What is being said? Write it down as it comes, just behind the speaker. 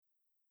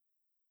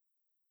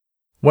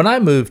When I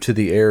moved to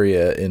the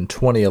area in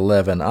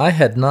 2011, I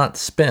had not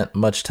spent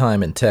much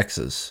time in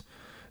Texas.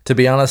 To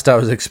be honest, I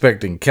was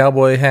expecting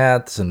cowboy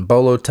hats and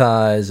bolo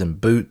ties and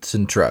boots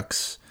and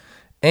trucks.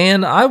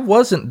 And I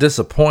wasn't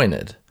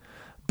disappointed,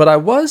 but I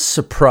was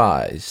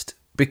surprised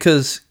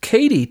because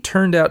Katy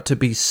turned out to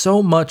be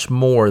so much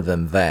more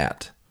than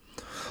that.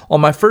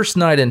 On my first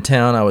night in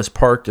town, I was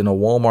parked in a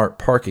Walmart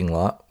parking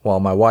lot while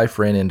my wife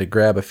ran in to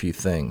grab a few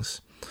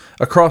things.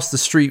 Across the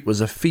street was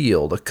a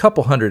field, a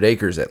couple hundred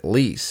acres at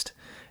least,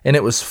 and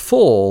it was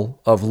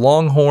full of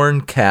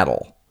longhorn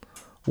cattle.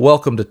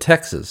 Welcome to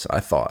Texas,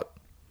 I thought.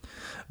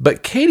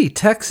 But Katy,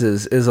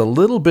 Texas is a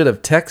little bit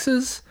of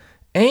Texas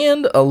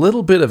and a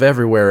little bit of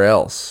everywhere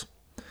else.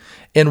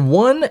 In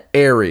one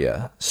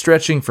area,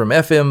 stretching from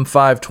FM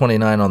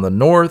 529 on the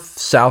north,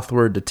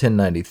 southward to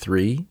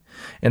 1093,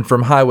 and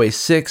from Highway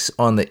 6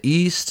 on the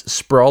east,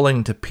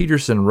 sprawling to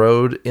Peterson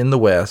Road in the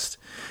west,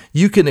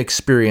 you can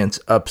experience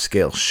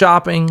upscale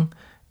shopping,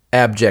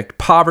 abject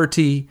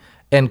poverty,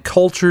 and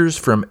cultures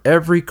from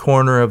every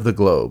corner of the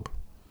globe.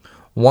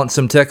 Want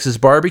some Texas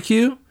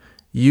barbecue?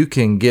 You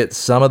can get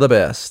some of the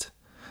best.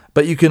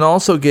 But you can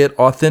also get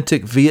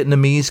authentic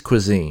Vietnamese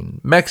cuisine,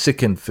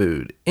 Mexican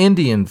food,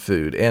 Indian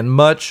food, and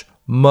much,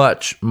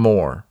 much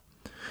more.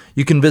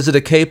 You can visit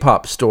a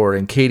K-pop store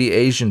in Katy,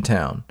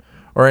 Asiantown,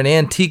 or an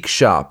antique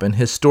shop in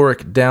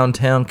historic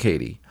downtown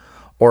Katy,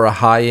 or a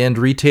high-end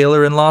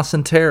retailer in La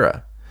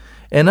Cantera.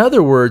 In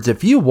other words,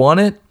 if you want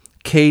it,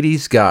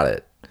 Katy's got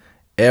it.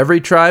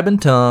 Every tribe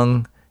and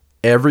tongue,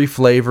 every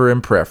flavor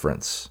and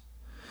preference.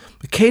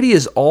 But Katy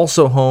is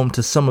also home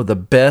to some of the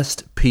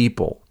best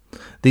people.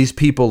 These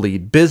people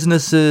lead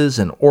businesses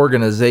and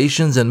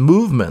organizations and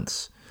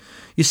movements.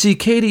 You see,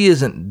 Katy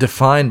isn't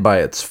defined by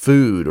its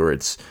food or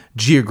its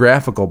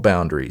geographical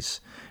boundaries.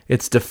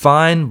 It's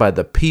defined by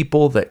the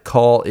people that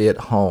call it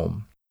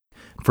home.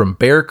 From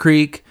Bear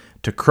Creek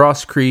to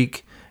Cross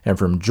Creek and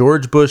from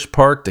George Bush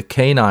Park to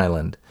Cane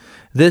Island,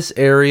 this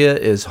area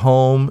is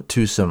home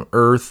to some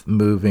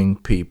earth-moving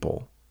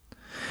people.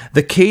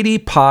 The Katy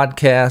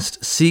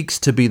Podcast seeks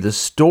to be the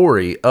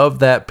story of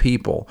that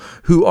people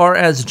who are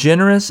as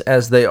generous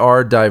as they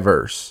are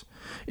diverse.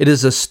 It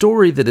is a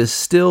story that is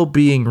still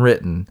being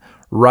written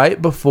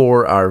right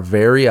before our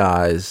very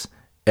eyes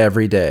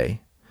every day.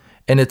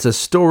 And it's a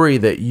story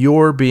that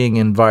you're being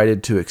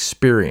invited to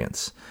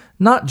experience,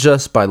 not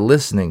just by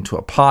listening to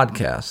a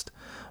podcast,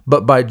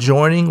 but by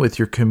joining with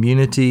your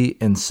community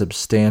in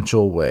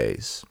substantial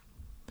ways.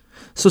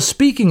 So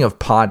speaking of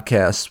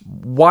podcasts,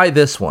 why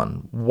this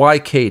one? Why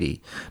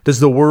Katy? Does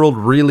the world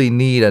really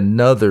need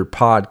another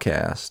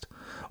podcast?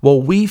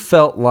 Well, we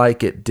felt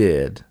like it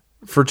did,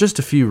 for just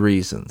a few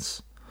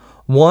reasons.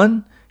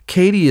 One,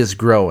 Katy is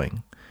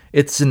growing.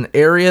 It's an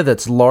area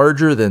that's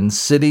larger than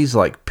cities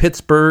like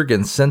Pittsburgh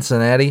and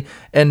Cincinnati,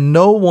 and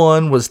no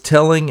one was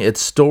telling its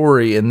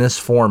story in this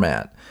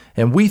format,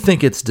 and we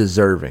think it's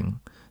deserving.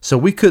 So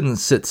we couldn't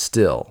sit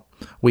still.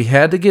 We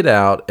had to get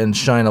out and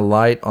shine a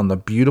light on the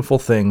beautiful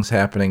things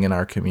happening in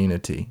our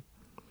community.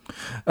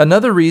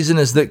 Another reason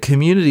is that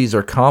communities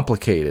are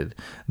complicated.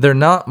 They're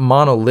not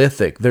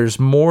monolithic. There's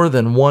more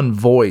than one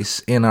voice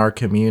in our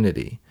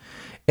community.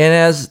 And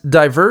as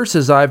diverse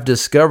as I've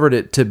discovered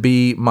it to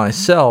be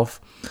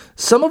myself,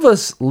 some of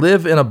us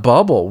live in a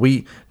bubble.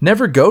 We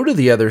never go to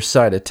the other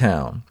side of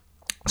town.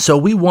 So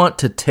we want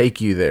to take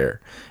you there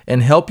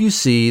and help you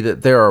see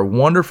that there are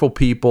wonderful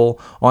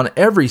people on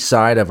every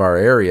side of our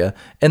area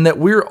and that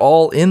we're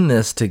all in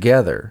this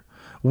together.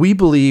 We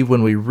believe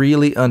when we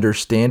really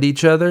understand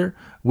each other,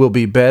 we'll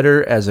be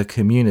better as a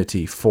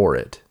community for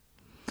it.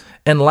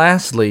 And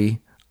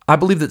lastly, I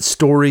believe that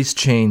stories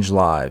change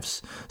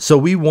lives, so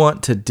we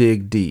want to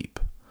dig deep.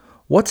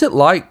 What's it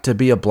like to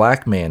be a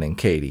black man in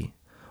Katy?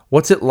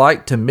 What's it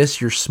like to miss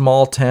your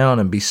small town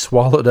and be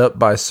swallowed up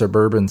by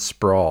suburban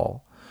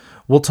sprawl?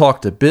 We'll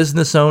talk to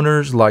business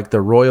owners like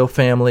the Royal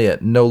family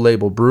at No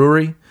Label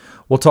Brewery.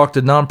 We'll talk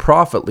to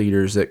nonprofit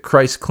leaders at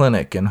Christ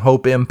Clinic and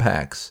Hope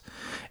Impacts.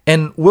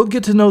 And we'll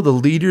get to know the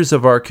leaders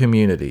of our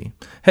community.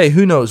 Hey,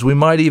 who knows, we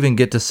might even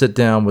get to sit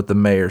down with the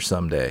mayor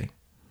someday.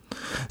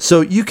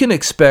 So you can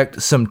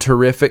expect some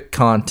terrific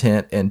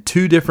content in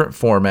two different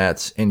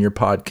formats in your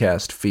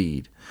podcast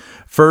feed.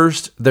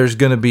 First, there's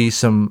going to be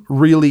some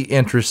really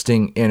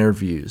interesting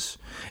interviews,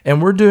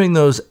 and we're doing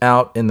those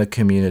out in the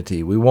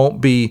community. We won't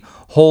be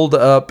holed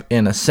up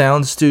in a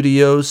sound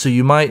studio, so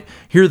you might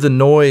hear the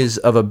noise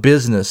of a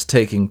business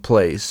taking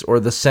place or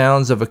the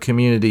sounds of a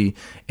community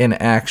in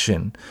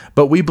action.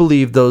 But we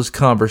believe those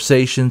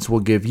conversations will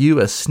give you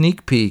a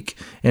sneak peek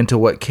into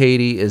what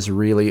Katy is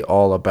really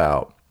all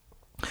about.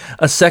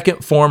 A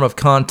second form of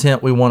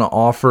content we want to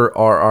offer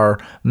are our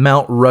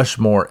Mount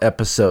Rushmore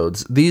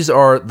episodes. These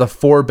are the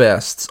four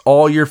bests,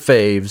 all your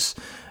faves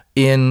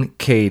in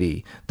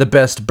Katy. The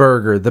best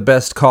burger, the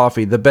best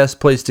coffee, the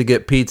best place to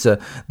get pizza,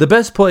 the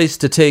best place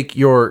to take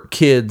your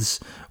kids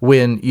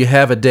when you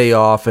have a day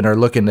off and are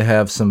looking to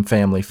have some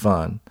family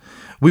fun.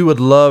 We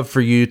would love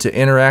for you to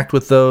interact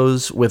with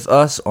those with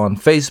us on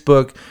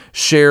Facebook,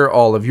 share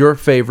all of your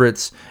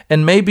favorites,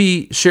 and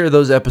maybe share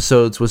those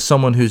episodes with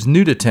someone who's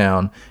new to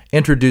town,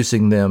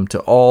 introducing them to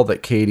all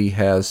that Katy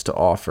has to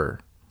offer.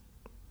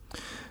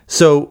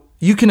 So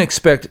you can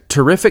expect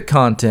terrific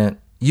content,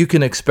 you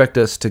can expect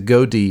us to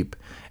go deep,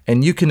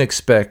 and you can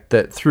expect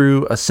that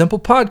through a simple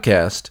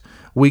podcast,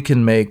 we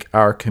can make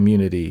our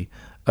community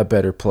a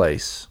better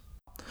place.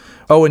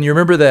 Oh, and you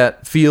remember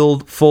that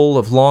field full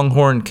of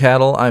longhorn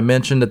cattle I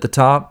mentioned at the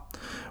top?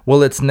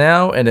 Well, it's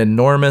now an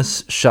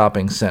enormous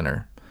shopping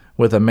center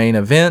with a main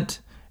event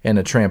and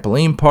a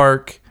trampoline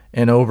park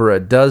and over a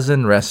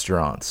dozen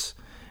restaurants,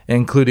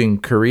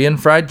 including Korean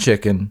fried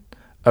chicken,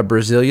 a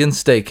Brazilian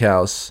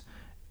steakhouse,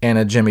 and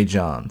a Jimmy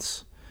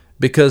John's.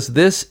 Because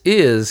this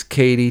is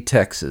Katy,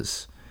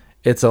 Texas.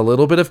 It's a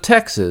little bit of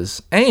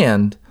Texas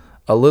and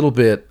a little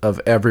bit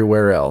of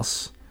everywhere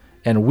else.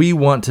 And we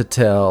want to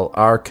tell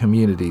our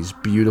community's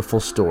beautiful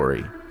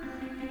story.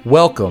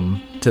 Welcome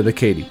to the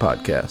Katy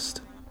Podcast.